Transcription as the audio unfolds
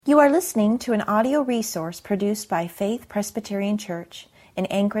You are listening to an audio resource produced by Faith Presbyterian Church in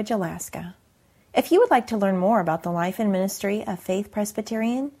Anchorage, Alaska. If you would like to learn more about the life and ministry of Faith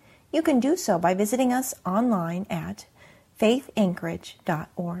Presbyterian, you can do so by visiting us online at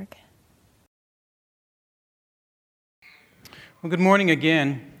faithanchorage.org. Well, good morning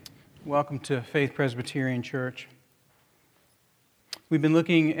again. Welcome to Faith Presbyterian Church. We've been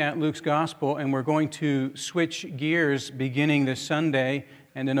looking at Luke's Gospel, and we're going to switch gears beginning this Sunday,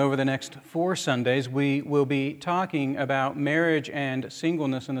 and then over the next 4 Sundays, we will be talking about marriage and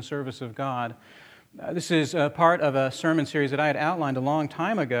singleness in the service of God. This is a part of a sermon series that I had outlined a long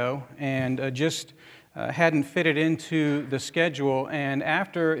time ago, and just hadn't fitted into the schedule. And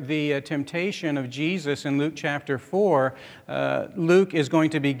after the temptation of Jesus in Luke chapter 4, Luke is going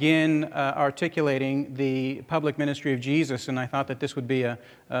to begin articulating the public ministry of Jesus, and I thought that this would be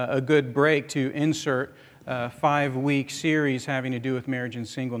a good break to insert a 5-week series having to do with marriage and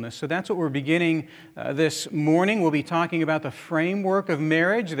singleness. So that's what we're beginning this morning. We'll be talking about the framework of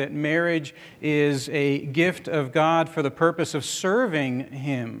marriage, that marriage is a gift of God for the purpose of serving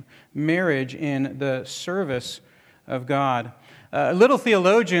Him. Marriage in the service of God. Little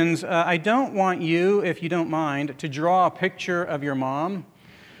theologians, I don't want you, if you don't mind, to draw a picture of your mom.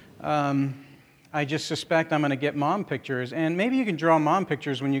 I just suspect I'm going to get mom pictures, and maybe you can draw mom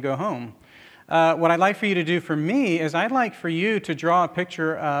pictures when you go home. What I'd like for you to do for me is I'd like for you to draw a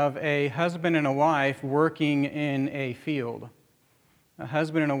picture of a husband and a wife working in a field. A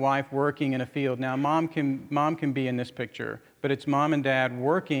husband and a wife working in a field. Now, mom can be in this picture, but it's mom and dad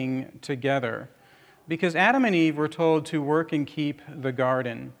working together. Because Adam and Eve were told to work and keep the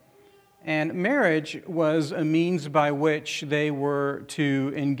garden. And marriage was a means by which they were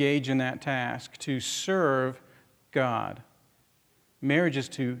to engage in that task, to serve God. Marriage is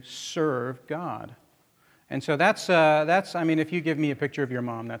to serve God. And so that's if you give me a picture of your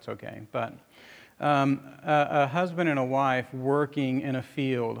mom, that's okay. But a husband and a wife working in a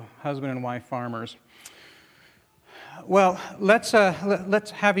field, husband and wife farmers. Well, let's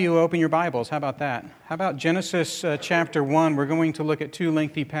have you open your Bibles. How about that? How about Genesis chapter 1? We're going to look at 2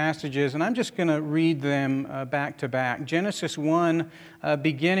 lengthy passages, and I'm just going to read them back to back. Genesis 1,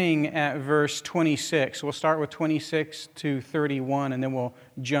 beginning at verse 26. We'll start with 26 to 31, and then we'll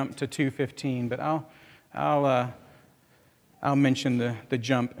jump to 2:15. But I'll mention the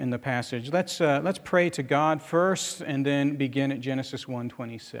jump in the passage. Let's pray to God first, and then begin at Genesis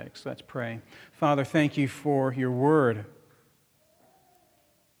 1:26. Let's pray. Father, thank you for your word.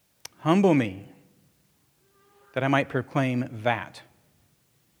 Humble me, that I might proclaim that,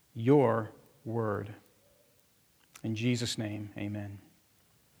 your word. In Jesus' name, amen.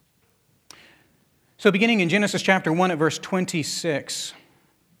 So beginning in Genesis chapter 1 at verse 26,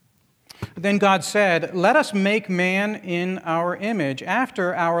 then God said, "Let us make man in our image,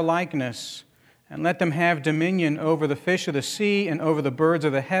 after our likeness, and let them have dominion over the fish of the sea, and over the birds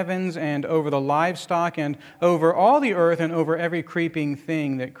of the heavens, and over the livestock, and over all the earth, and over every creeping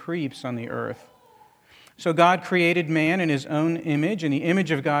thing that creeps on the earth." So God created man in His own image. In the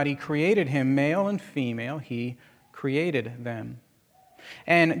image of God He created him, male and female He created them.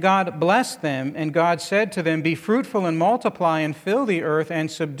 And God blessed them, and God said to them, "Be fruitful and multiply, and fill the earth and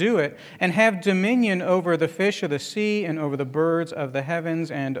subdue it, and have dominion over the fish of the sea, and over the birds of the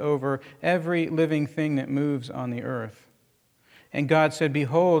heavens, and over every living thing that moves on the earth." And God said,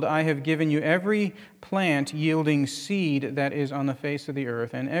 "Behold, I have given you every plant yielding seed that is on the face of the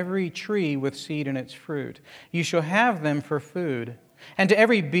earth, and every tree with seed in its fruit. You shall have them for food. And to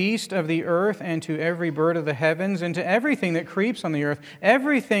every beast of the earth, and to every bird of the heavens, and to everything that creeps on the earth,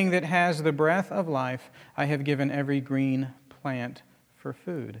 everything that has the breath of life, I have given every green plant for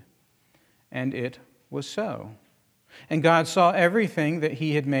food." And it was so. And God saw everything that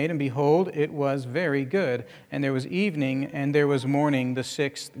He had made, and behold, it was very good. And there was evening, and there was morning, the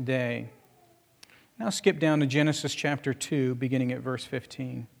 6th day. Now skip down to Genesis chapter 2, beginning at verse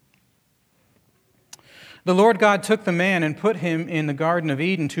 15. "The Lord God took the man and put him in the Garden of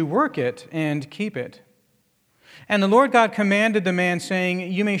Eden to work it and keep it. And the Lord God commanded the man,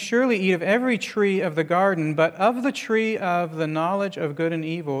 saying, 'You may surely eat of every tree of the garden, but of the tree of the knowledge of good and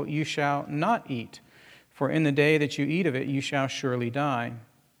evil you shall not eat, for in the day that you eat of it you shall surely die.'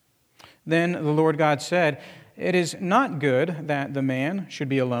 Then the Lord God said, 'It is not good that the man should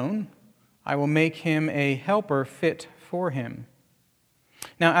be alone. I will make him a helper fit for him.'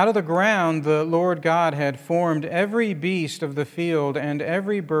 Now out of the ground the Lord God had formed every beast of the field and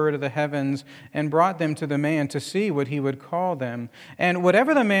every bird of the heavens, and brought them to the man to see what he would call them. And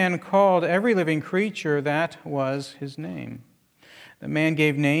whatever the man called every living creature, that was his name. The man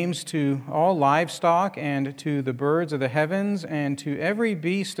gave names to all livestock and to the birds of the heavens and to every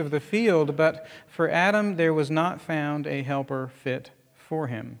beast of the field, but for Adam there was not found a helper fit for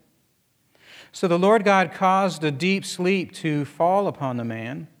him. So the Lord God caused a deep sleep to fall upon the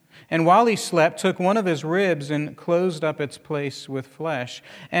man, and while he slept, took one of his ribs and closed up its place with flesh.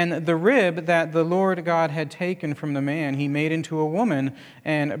 And the rib that the Lord God had taken from the man he made into a woman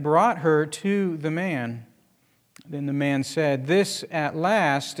and brought her to the man. Then the man said, "This at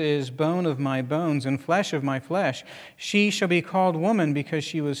last is bone of my bones and flesh of my flesh. She shall be called woman because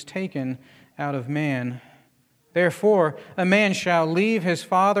she was taken out of man. Therefore, a man shall leave his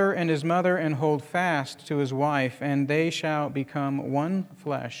father and his mother and hold fast to his wife, and they shall become one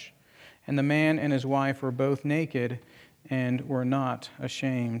flesh. And the man and his wife were both naked and were not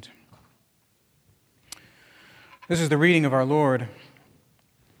ashamed." This is the reading of our Lord.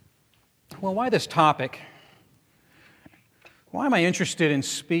 Well, why this topic? Why am I interested in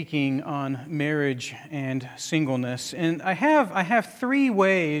speaking on marriage and singleness? And I have three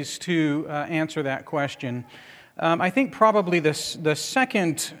ways to answer that question. I think probably the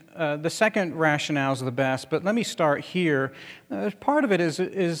second rationale is the best, but let me start here. Part of it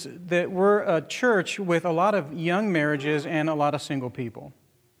is that we're a church with a lot of young marriages and a lot of single people.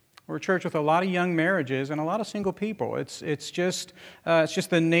 We're a church with a lot of young marriages and a lot of single people. It's just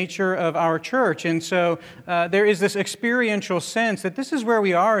the nature of our church. And so there is this experiential sense that this is where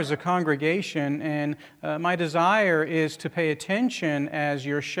we are as a congregation, and my desire is to pay attention as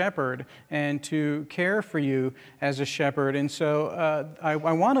your shepherd and to care for you as a shepherd. And so I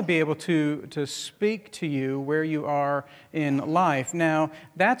want to be able to speak to you where you are in life. Now,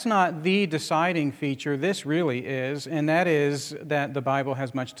 that's not the deciding feature. This really is, and that is that the Bible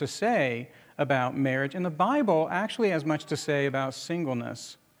has much to say about marriage, and the Bible actually has much to say about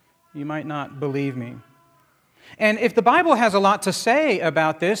singleness. You might not believe me. And if the Bible has a lot to say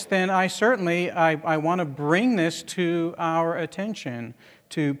about this, then I want to bring this to our attention,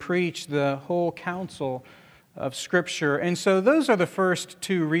 to preach the whole counsel of Scripture. And so those are the first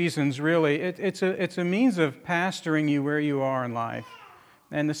two reasons, really. It's a means of pastoring you where you are in life.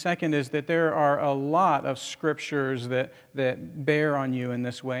 And the second is that there are a lot of scriptures that bear on you in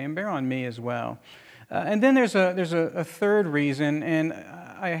this way and bear on me as well. And then there's a third reason, and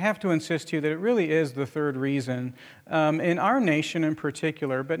I have to insist to you that it really is the third reason. In our nation in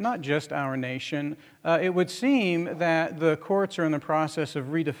particular, but not just our nation, it would seem that the courts are in the process of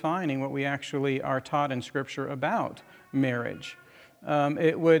redefining what we actually are taught in Scripture about marriage.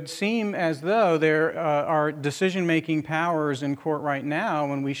 It would seem as though there are decision-making powers in court right now,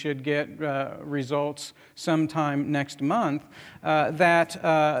 when we should get results sometime next month, that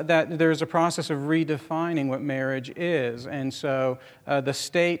there's a process of redefining what marriage is. And so the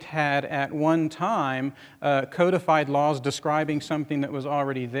state had at one time codified laws describing something that was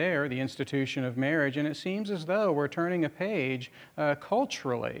already there, the institution of marriage, and it seems as though we're turning a page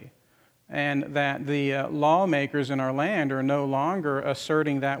culturally, and that the lawmakers in our land are no longer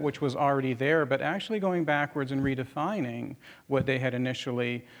asserting that which was already there, but actually going backwards and redefining what they had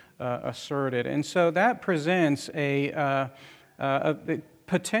initially asserted. And so that presents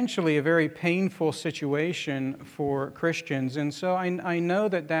potentially a very painful situation for Christians. And so I know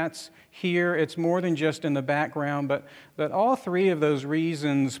that that's here. It's more than just in the background, but all three of those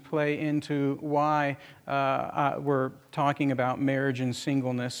reasons play into why we're talking about marriage and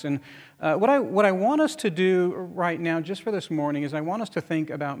singleness. And what I want us to do right now, just for this morning, is I want us to think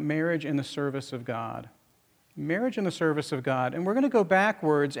about marriage in the service of God. Marriage in the service of God. And we're going to go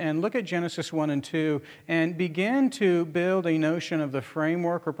backwards and look at Genesis 1 and 2 and begin to build a notion of the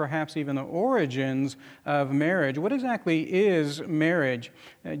framework, or perhaps even the origins of marriage. What exactly is marriage?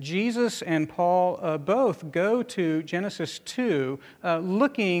 Jesus and Paul both go to Genesis 2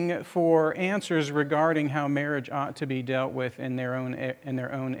 looking for answers regarding how marriage ought to be dealt with in their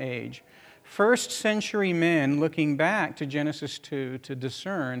own age. First century men looking back to Genesis 2 to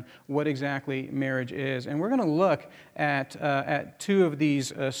discern what exactly marriage is. And we're going to look at two of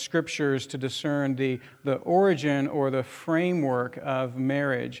these scriptures to discern the origin or the framework of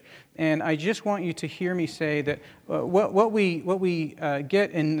marriage. And I just want you to hear me say that what we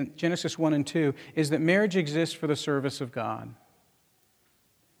get in Genesis 1 and 2 is that marriage exists for the service of God.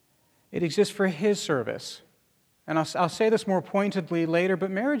 It exists for His service. And I'll say this more pointedly later, but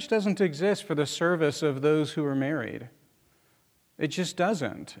marriage doesn't exist for the service of those who are married. It just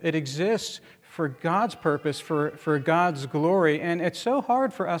doesn't. It exists for God's purpose, for God's glory. And it's so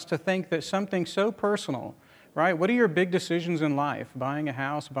hard for us to think that something so personal, right? What are your big decisions in life? Buying a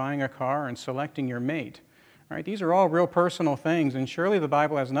house, buying a car, and selecting your mate. Right? These are all real personal things, and surely the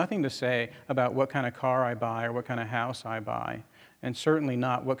Bible has nothing to say about what kind of car I buy or what kind of house I buy. and certainly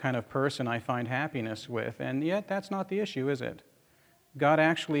not what kind of person I find happiness with. And yet, that's not the issue, is it? God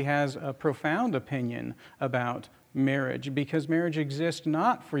actually has a profound opinion about marriage, because marriage exists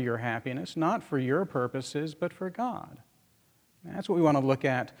not for your happiness, not for your purposes, but for God. That's what we want to look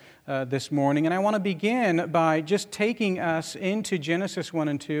at this morning. And I want to begin by just taking us into Genesis 1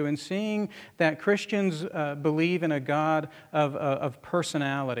 and 2 and seeing that Christians believe in a God of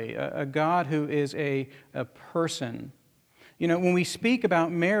personality, a God who is a person. You know, when we speak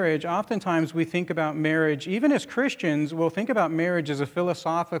about marriage, oftentimes we think about marriage, even as Christians, we'll think about marriage as a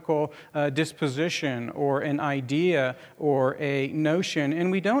philosophical disposition or an idea or a notion.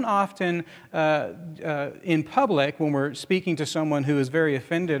 And we don't often, in public, when we're speaking to someone who is very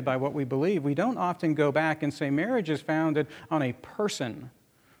offended by what we believe, we don't often go back and say marriage is founded on a person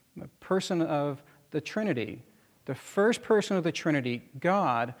of the Trinity. The first person of the Trinity,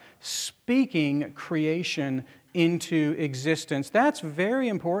 God, speaking creation into existence. That's very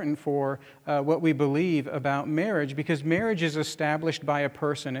important for what we believe about marriage, because marriage is established by a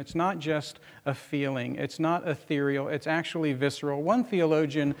person. It's not just a feeling. It's not ethereal. It's actually visceral. One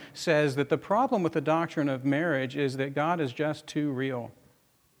theologian says that the problem with the doctrine of marriage is that God is just too real.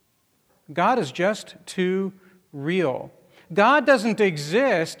 God is just too real. God doesn't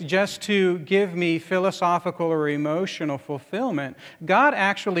exist just to give me philosophical or emotional fulfillment. God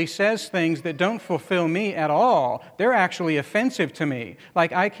actually says things that don't fulfill me at all. They're actually offensive to me.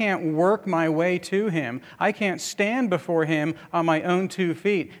 Like I can't work my way to Him. I can't stand before Him on my own 2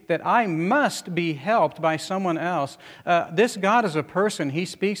 feet. That I must be helped by someone else. This God is a person. He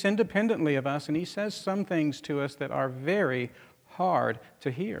speaks independently of us, and He says some things to us that are very hard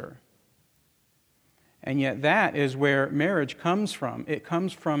to hear. And yet that is where marriage comes from. It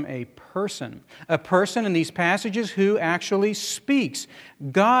comes from a person in these passages who actually speaks.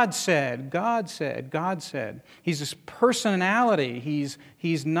 God said, God said, God said. He's this personality.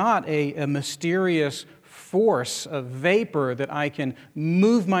 He's not a mysterious force, a vapor that I can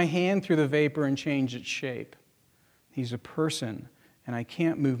move my hand through the vapor and change its shape. He's a person, and I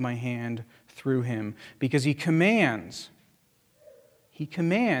can't move my hand through Him because He commands. He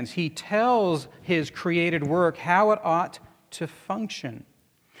commands, He tells His created work how it ought to function.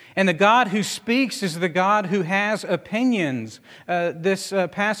 And the God who speaks is the God who has opinions. This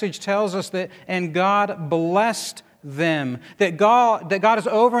passage tells us that, and God blessed them. That God is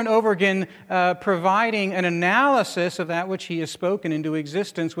over and over again providing an analysis of that which He has spoken into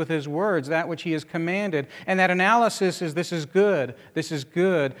existence with His words, that which He has commanded. And that analysis is, this is good, this is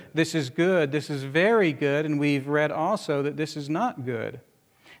good, this is good, this is very good, and we've read also that this is not good.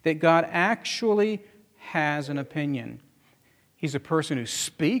 That God actually has an opinion. He's a person who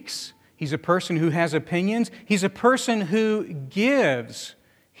speaks. He's a person who has opinions. He's a person who gives.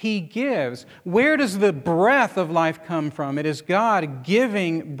 He gives. Where does the breath of life come from? It is God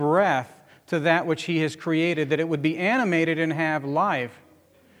giving breath to that which He has created, that it would be animated and have life.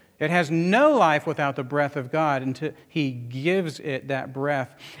 It has no life without the breath of God until He gives it that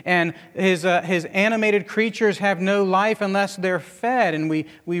breath. And His animated creatures have no life unless they're fed. And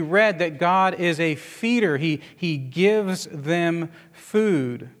we read that God is a feeder. He gives them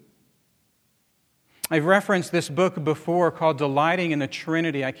food. I've referenced this book before called Delighting in the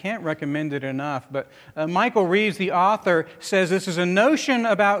Trinity. I can't recommend it enough, but Michael Reeves, the author, says this is a notion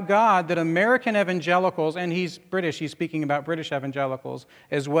about God that American evangelicals, and he's British, he's speaking about British evangelicals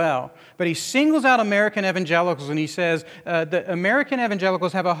as well, but he singles out American evangelicals and he says that American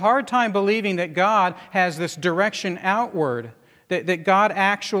evangelicals have a hard time believing that God has this direction outward. That God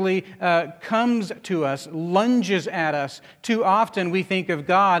actually comes to us, lunges at us. Too often we think of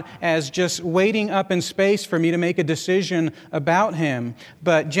God as just waiting up in space for me to make a decision about Him.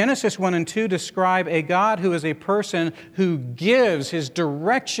 But Genesis 1 and 2 describe a God who is a person who gives. His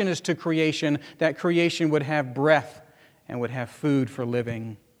direction is to creation, that creation would have breath and would have food for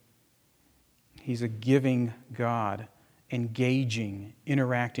living. He's a giving God. Engaging,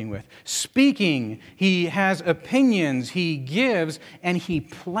 interacting with. Speaking, He has opinions, He gives, and He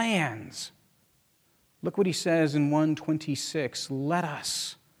plans. Look what He says in 1:26. Let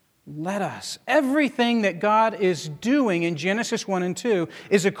us. Everything that God is doing in Genesis 1 and 2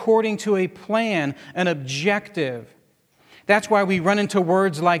 is according to a plan, an objective. That's why we run into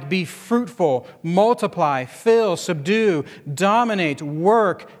words like be fruitful, multiply, fill, subdue, dominate,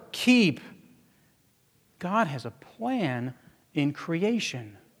 work, keep. God has a plan in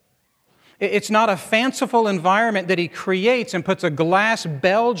creation. It's not a fanciful environment that He creates and puts a glass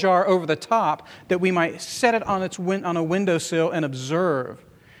bell jar over the top that we might set it on a windowsill and observe.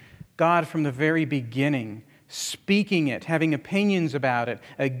 God, from the very beginning, speaking it, having opinions about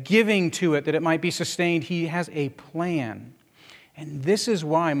it, giving to it that it might be sustained, He has a plan. And this is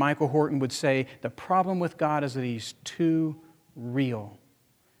why Michael Horton would say the problem with God is that He's too real.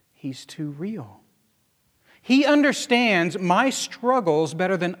 He's too real. He understands my struggles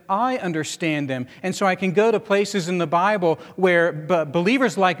better than I understand them. And so I can go to places in the Bible where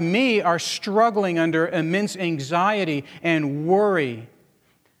believers like me are struggling under immense anxiety and worry.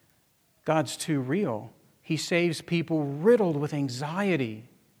 God's too real. He saves people riddled with anxiety.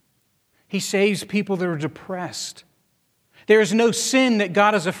 He saves people that are depressed. There is no sin that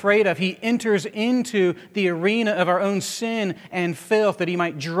God is afraid of. He enters into the arena of our own sin and filth that He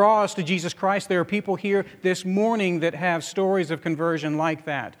might draw us to Jesus Christ. There are people here this morning that have stories of conversion like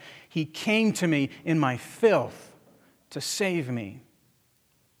that. He came to me in my filth to save me.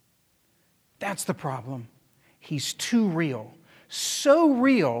 That's the problem. He's too real. So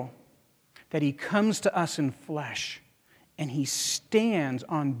real that He comes to us in flesh and He stands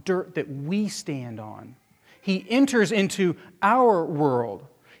on dirt that we stand on. He enters into our world.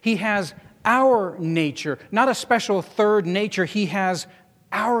 He has our nature, not a special third nature. He has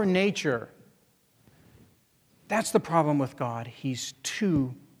our nature. That's the problem with God. He's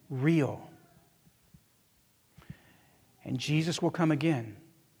too real. And Jesus will come again.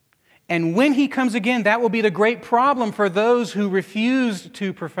 And when He comes again, that will be the great problem for those who refuse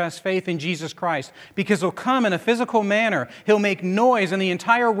to profess faith in Jesus Christ, because He'll come in a physical manner. He'll make noise, and the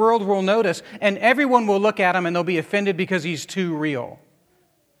entire world will notice, and everyone will look at Him, and they'll be offended because He's too real.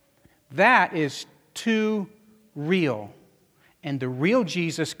 That is too real. And the real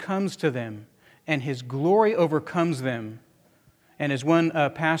Jesus comes to them, and His glory overcomes them. And as one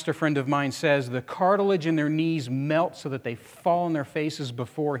pastor friend of mine says, the cartilage in their knees melts so that they fall on their faces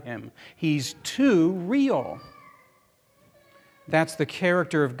before Him. He's too real. That's the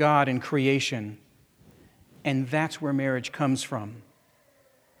character of God in creation. And that's where marriage comes from.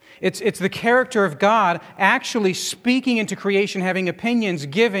 It's the character of God actually speaking into creation, having opinions,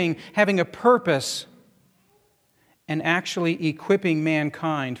 giving, having a purpose, and actually equipping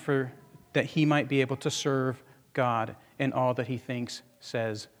mankind for that he might be able to serve God in all that he thinks,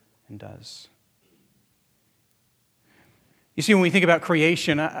 says, and does. You see, when we think about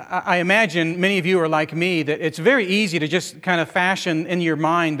creation, I imagine many of you are like me, that it's very easy to just kind of fashion in your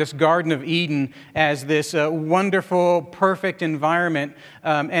mind this Garden of Eden as this wonderful, perfect environment,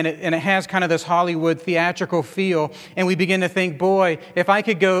 and it has kind of this Hollywood theatrical feel. And we begin to think, boy, if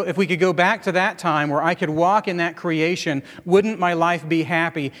we could go back to that time where I could walk in that creation, wouldn't my life be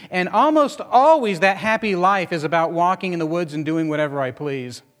happy? And almost always that happy life is about walking in the woods and doing whatever I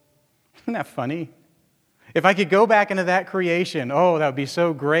please. Isn't that funny? If I could go back into that creation, oh, that would be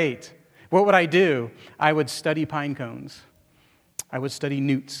so great. What would I do? I would study pine cones. I would study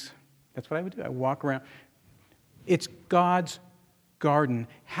newts. That's what I would do. I would walk around. It's God's garden.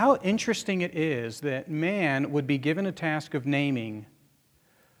 How interesting it is that man would be given a task of naming,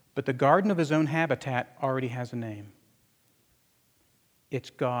 but the garden of his own habitat already has a name. It's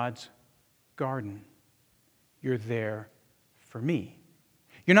God's garden. You're there for me.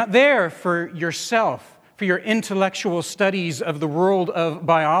 You're not there for yourself, for your intellectual studies of the world of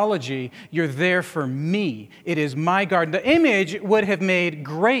biology. You're there for me. It is my garden. The image would have made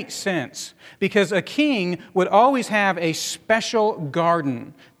great sense because a king would always have a special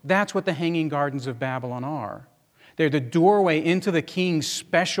garden. That's what the hanging gardens of Babylon are. They're the doorway into the king's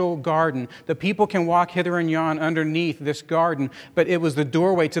special garden. The people can walk hither and yon underneath this garden, but it was the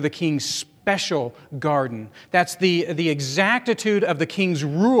doorway to the king's special garden. That's the exactitude of the king's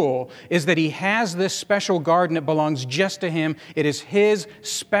rule, is that he has this special garden that belongs just to him. It is his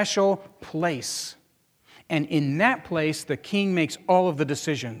special place. And in that place, the king makes all of the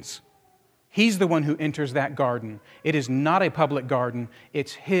decisions. He's the one who enters that garden. It is not a public garden.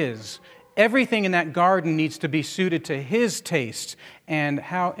 It's his. Everything in that garden needs to be suited to his taste. And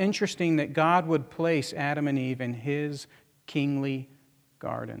how interesting that God would place Adam and Eve in his kingly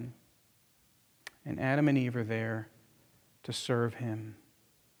garden. And Adam and Eve are there to serve him.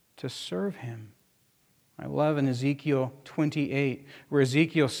 To serve him. I love in Ezekiel 28, where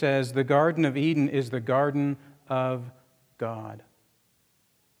Ezekiel says, the Garden of Eden is the garden of God.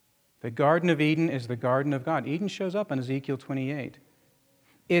 The Garden of Eden is the garden of God. Eden shows up in Ezekiel 28.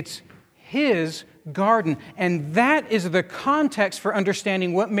 It's his garden. And that is the context for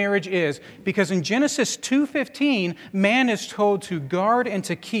understanding what marriage is. Because in Genesis 2:15, man is told to guard and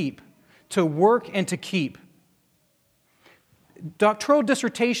to keep, to work and to keep. Doctoral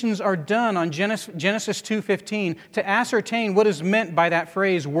dissertations are done on Genesis 2:15 to ascertain what is meant by that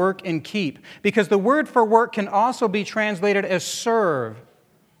phrase, work and keep. Because the word for work can also be translated as serve.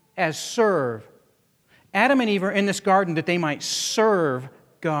 As serve. Adam and Eve are in this garden that they might serve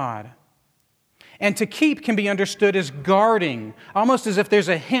God. And to keep can be understood as guarding, almost as if there's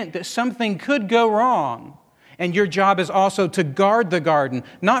a hint that something could go wrong. And your job is also to guard the garden,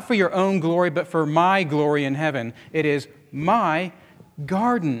 not for your own glory, but for my glory in heaven. It is my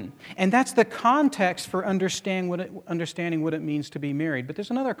garden. And that's the context for understanding what it means to be married. But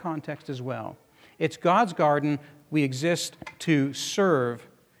there's another context as well. It's God's garden. We exist to serve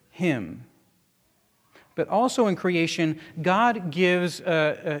Him. But also in creation, God gives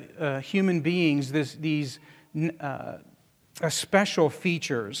human beings these special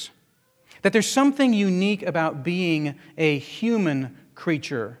features. That there's something unique about being a human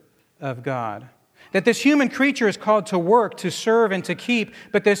creature of God. That this human creature is called to work, to serve, and to keep,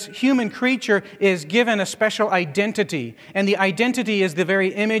 but this human creature is given a special identity. And the identity is the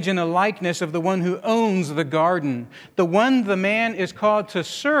very image and the likeness of the one who owns the garden. The one the man is called to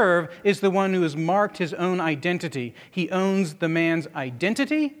serve is the one who has marked his own identity. He owns the man's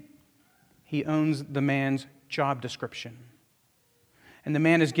identity. He owns the man's job description. And the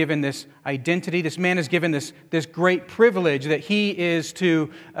man is given this identity. This man is given this great privilege that he is to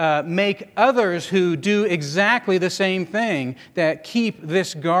make others who do exactly the same thing, that keep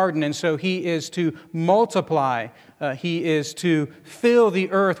this garden. And so he is to multiply. He is to fill the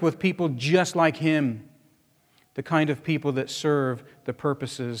earth with people just like him, the kind of people that serve the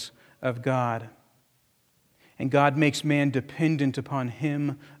purposes of God. And God makes man dependent upon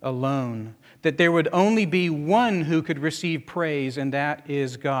Him alone. That there would only be one who could receive praise, and that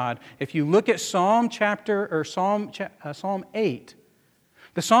is God. If you look at Psalm 8,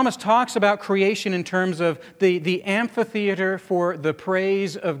 the psalmist talks about creation in terms of the amphitheater for the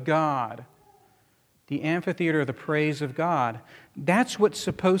praise of God. The amphitheater of the praise of God. That's what's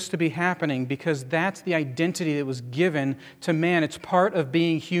supposed to be happening because that's the identity that was given to man. It's part of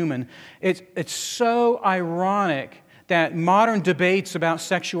being human. It's so ironic that modern debates about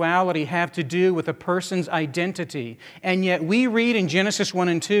sexuality have to do with a person's identity. And yet we read in Genesis 1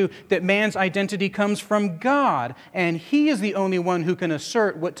 and 2 that man's identity comes from God, and He is the only one who can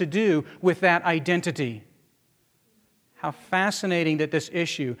assert what to do with that identity. How fascinating that this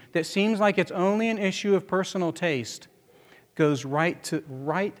issue, that seems like it's only an issue of personal taste, goes right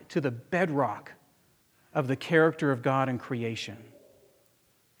to the bedrock of the character of God in creation.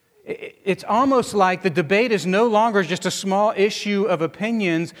 It's almost like the debate is no longer just a small issue of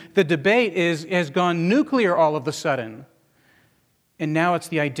opinions. The debate has gone nuclear all of a sudden. And now it's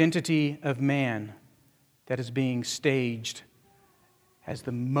the identity of man that is being staged as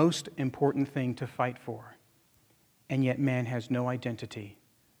the most important thing to fight for. And yet man has no identity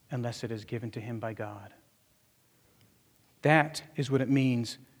unless it is given to him by God. That is what it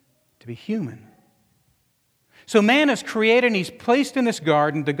means to be human. So man is created and he's placed in this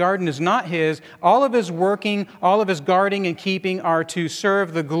garden. The garden is not his. All of his working, all of his guarding and keeping are to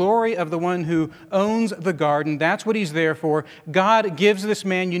serve the glory of the one who owns the garden. That's what he's there for. God gives this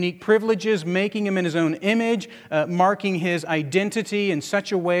man unique privileges, making him in His own image, marking his identity in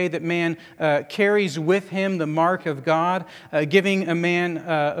such a way that man carries with him the mark of God, giving a man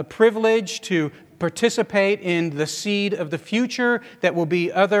a privilege to participate in the seed of the future that will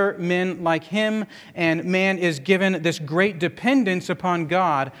be other men like him. And man is given this great dependence upon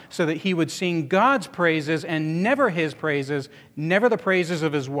God so that he would sing God's praises and never his praises, never the praises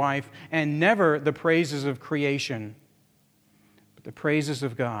of his wife, and never the praises of creation, but the praises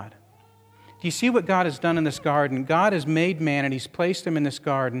of God. Do you see what God has done in this garden? God has made man and He's placed him in this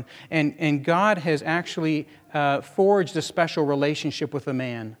garden, and God has actually forged a special relationship with the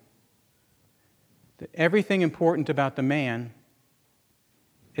man. That everything important about the man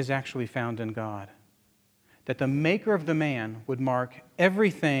is actually found in God. That the maker of the man would mark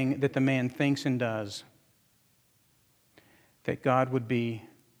everything that the man thinks and does. That God would be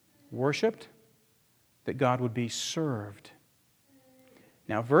worshiped, that God would be served.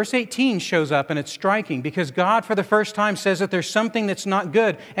 Now, verse 18 shows up, and it's striking because God, for the first time, says that there's something that's not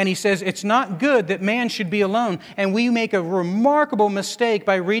good. And He says it's not good that man should be alone. And we make a remarkable mistake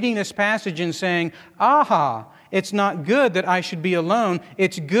by reading this passage and saying, aha, it's not good that I should be alone.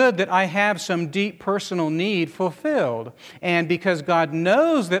 It's good that I have some deep personal need fulfilled. And because God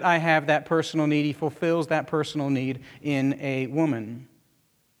knows that I have that personal need, He fulfills that personal need in a woman.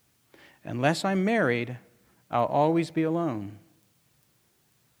 Unless I'm married, I'll always be alone.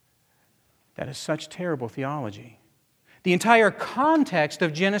 That is such terrible theology. The entire context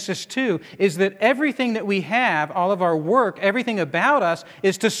of Genesis 2 is that everything that we have, all of our work, everything about us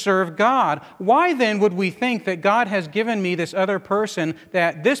is to serve God. Why then would we think that God has given me this other person,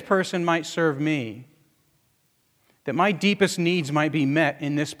 that this person might serve me? That my deepest needs might be met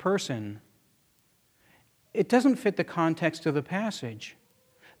in this person? It doesn't fit the context of the passage.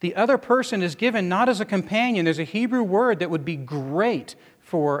 The other person is given not as a companion. There's a Hebrew word that would be great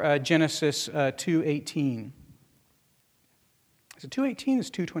for Genesis 2:18. Is it 2:18? It's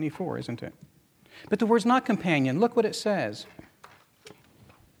 2:24, isn't it? But the word's not companion. Look what it says.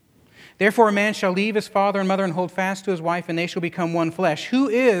 Therefore a man shall leave his father and mother and hold fast to his wife, and they shall become one flesh. Who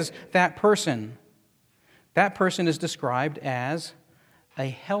is that person? That person is described as a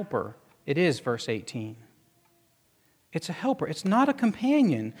helper. It is verse 18. It's a helper. It's not a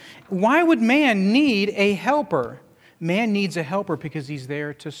companion. Why would man need a helper? Man needs a helper because he's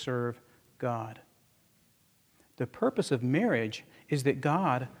there to serve God. The purpose of marriage is that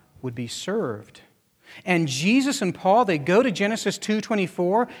God would be served. And Jesus and Paul, they go to Genesis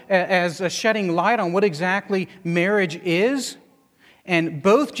 2:24 as shedding light on what exactly marriage is. And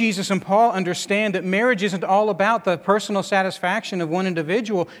both Jesus and Paul understand that marriage isn't all about the personal satisfaction of one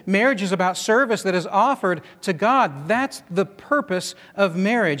individual. Marriage is about service that is offered to God. That's the purpose of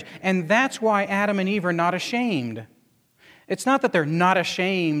marriage. And that's why Adam and Eve are not ashamed. It's not that they're not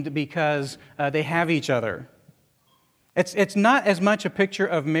ashamed because they have each other. It's not as much a picture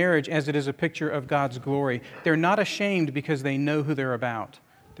of marriage as it is a picture of God's glory. They're not ashamed because they know who they're about.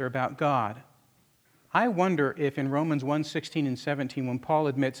 They're about God. I wonder if in Romans 1:16 and 17, when Paul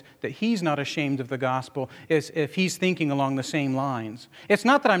admits that he's not ashamed of the gospel, is if he's thinking along the same lines. It's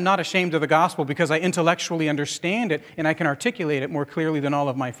not that I'm not ashamed of the gospel because I intellectually understand it and I can articulate it more clearly than all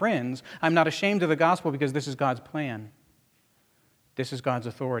of my friends. I'm not ashamed of the gospel because this is God's plan. This is God's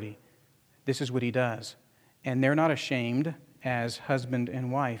authority. This is what He does. And they're not ashamed as husband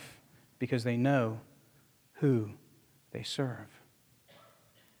and wife because they know who they serve.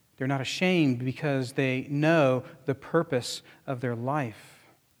 They're not ashamed because they know the purpose of their life.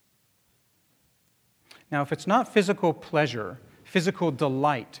 Now, if it's not physical pleasure, physical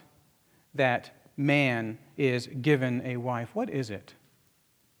delight that man is given a wife, what is it?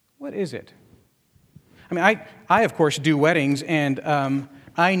 What is it? I mean, I of course, do weddings, and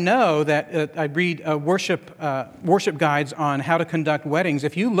I know that I read worship guides on how to conduct weddings.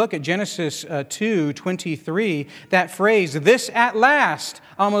 If you look at Genesis 2:23, that phrase, "this at last,"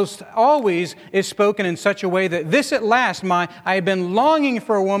 almost always is spoken in such a way that this at last, I have been longing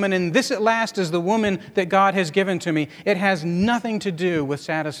for a woman, and this at last is the woman that God has given to me. It has nothing to do with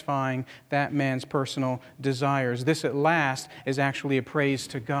satisfying that man's personal desires. This at last is actually a praise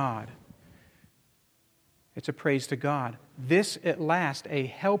to God. It's a praise to God. This at last, a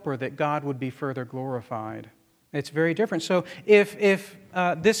helper that God would be further glorified. It's very different. So if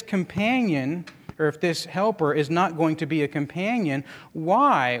this companion, or if this helper is not going to be a companion,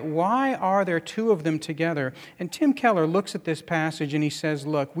 why? Why are there two of them together? And Tim Keller looks at this passage and he says,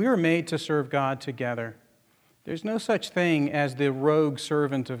 look, we are made to serve God together. There's no such thing as the rogue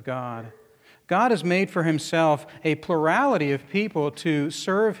servant of God. God has made for Himself a plurality of people to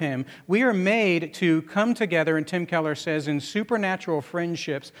serve Him. We are made to come together, and Tim Keller says, in supernatural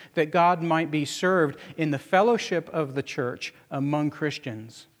friendships that God might be served in the fellowship of the church among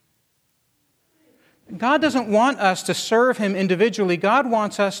Christians. God doesn't want us to serve Him individually. God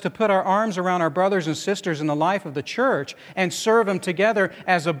wants us to put our arms around our brothers and sisters in the life of the church and serve Him together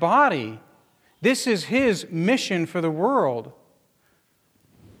as a body. This is His mission for the world.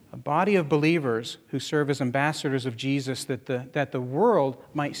 A body of believers who serve as ambassadors of Jesus, that the world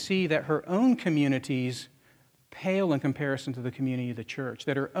might see that her own communities pale in comparison to the community of the church,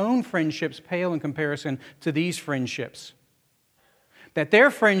 that her own friendships pale in comparison to these friendships, that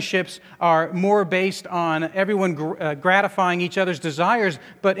their friendships are more based on everyone gratifying each other's desires,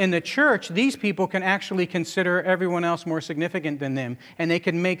 but in the church, these people can actually consider everyone else more significant than them, and they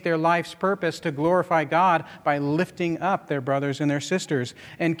can make their life's purpose to glorify God by lifting up their brothers and their sisters.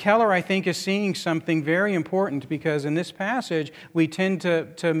 And Keller, I think, is seeing something very important, because in this passage, we tend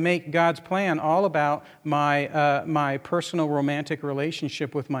to make God's plan all about my personal romantic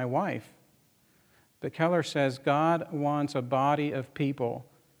relationship with my wife. But Keller says God wants a body of people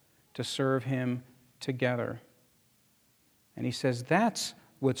to serve Him together. And he says that's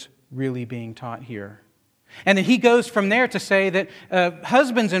what's really being taught here. And then he goes from there to say that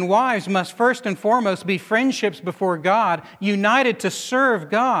husbands and wives must first and foremost be friendships before God, united to serve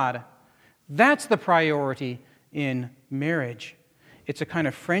God. That's the priority in marriage. It's a kind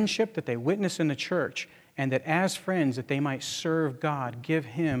of friendship that they witness in the church, and that as friends that they might serve God, give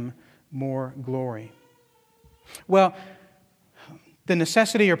Him more glory. Well, the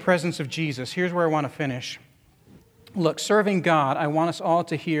necessity or presence of Jesus, here's where I want to finish. Look, serving God, I want us all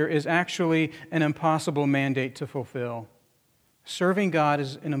to hear, is actually an impossible mandate to fulfill. Serving God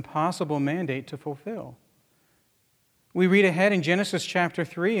is an impossible mandate to fulfill. We read ahead in Genesis chapter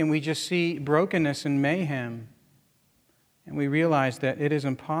 3 and we just see brokenness and mayhem. And we realize that it is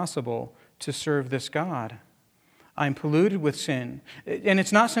impossible to serve this God. I'm polluted with sin. And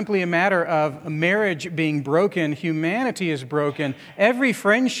it's not simply a matter of marriage being broken. Humanity is broken. Every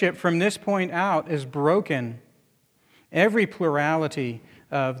friendship from this point out is broken. Every plurality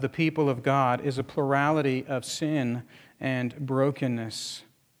of the people of God is a plurality of sin and brokenness.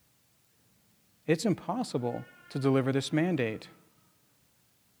 It's impossible to deliver this mandate.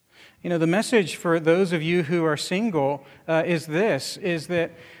 The message for those of you who are single is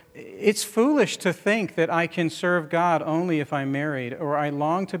that it's foolish to think that I can serve God only if I'm married, or I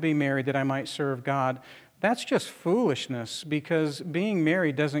long to be married that I might serve God. That's just foolishness, because being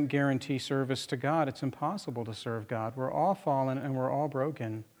married doesn't guarantee service to God. It's impossible to serve God. We're all fallen and we're all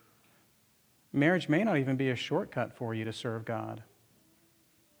broken. Marriage may not even be a shortcut for you to serve God.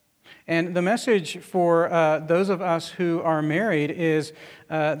 And the message for those of us who are married is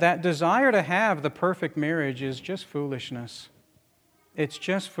that desire to have the perfect marriage is just foolishness. It's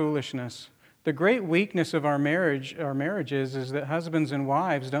just foolishness. The great weakness of our marriages is that husbands and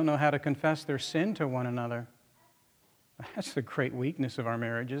wives don't know how to confess their sin to one another. That's the great weakness of our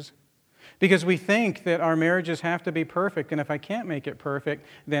marriages. Because we think that our marriages have to be perfect, and if I can't make it perfect,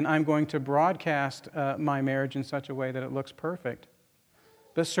 then I'm going to broadcast my marriage in such a way that it looks perfect.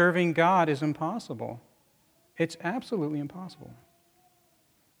 But serving God is impossible. It's absolutely impossible.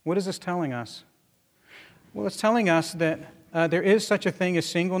 What is this telling us? Well, it's telling us that there is such a thing as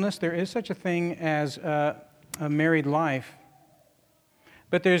singleness. There is such a thing as a married life.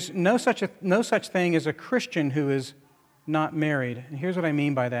 But there's no such thing as a Christian who is not married. And here's what I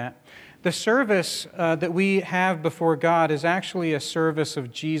mean by that. The service that we have before God is actually a service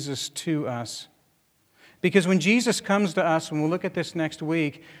of Jesus to us. Because when Jesus comes to us, and we'll look at this next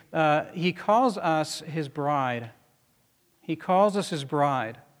week, He calls us His bride. He calls us His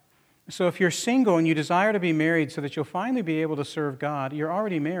bride. So if you're single and you desire to be married so that you'll finally be able to serve God, you're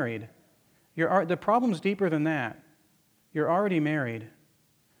already married. The problem's deeper than that. You're already married.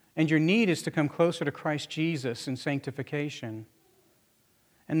 And your need is to come closer to Christ Jesus in sanctification.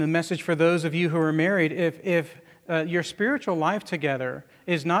 And the message for those of you who are married, if your spiritual life together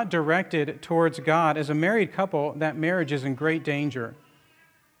is not directed towards God, as a married couple, that marriage is in great danger.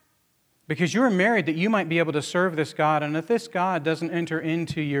 Because you're married that you might be able to serve this God, and if this God doesn't enter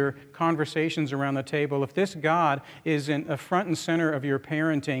into your conversations around the table, if this God isn't a front and center of your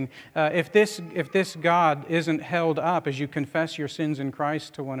parenting, if this God isn't held up as you confess your sins in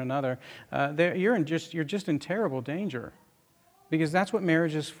Christ to one another, you're just in terrible danger. Because that's what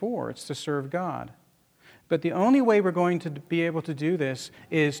marriage is for. It's to serve God. But the only way we're going to be able to do this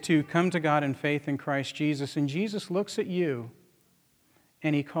is to come to God in faith in Christ Jesus. And Jesus looks at you,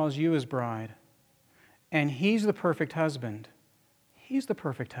 and He calls you His bride. And He's the perfect husband. He's the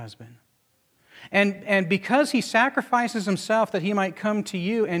perfect husband. And because He sacrifices Himself that He might come to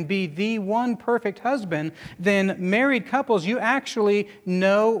you and be the one perfect husband, then married couples, you actually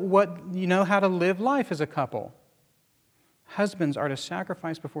know how to live life as a couple. Husbands are to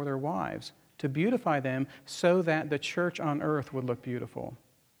sacrifice before their wives to beautify them so that the church on earth would look beautiful.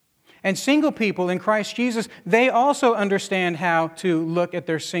 And single people in Christ Jesus, they also understand how to look at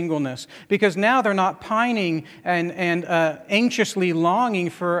their singleness, because now they're not pining and anxiously longing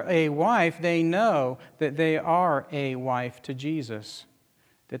for a wife. They know that they are a wife to Jesus,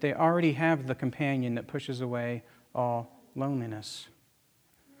 that they already have the companion that pushes away all loneliness.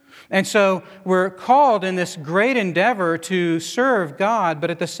 And so we're called in this great endeavor to serve God, but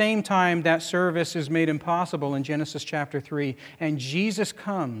at the same time that service is made impossible in Genesis chapter 3. And Jesus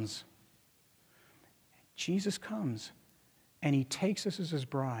comes. Jesus comes, and He takes us as His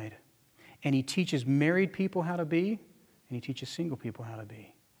bride, and He teaches married people how to be, and He teaches single people how to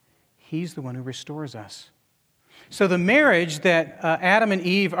be. He's the one who restores us. So the marriage that Adam and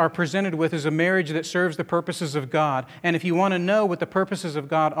Eve are presented with is a marriage that serves the purposes of God. And if you want to know what the purposes of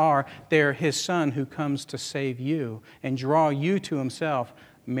God are, they're His Son who comes to save you and draw you to Himself,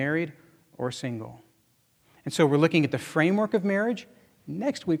 married or single. And so we're looking at the framework of marriage.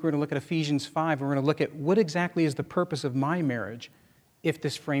 Next week we're going to look at Ephesians 5, and we're going to look at what exactly is the purpose of my marriage if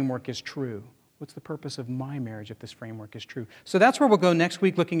this framework is true. What's the purpose of my marriage if this framework is true? So that's where we'll go next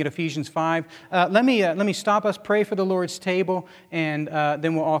week, looking at Ephesians 5. Let me stop us, pray for the Lord's table, and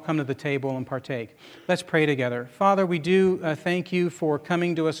then we'll all come to the table and partake. Let's pray together. Father, we do thank You for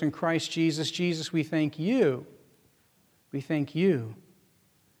coming to us in Christ Jesus. Jesus, we thank You. We thank You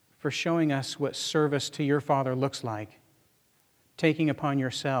for showing us what service to Your Father looks like, taking upon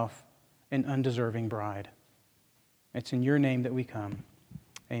Yourself an undeserving bride. It's in Your name that we come.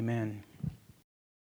 Amen.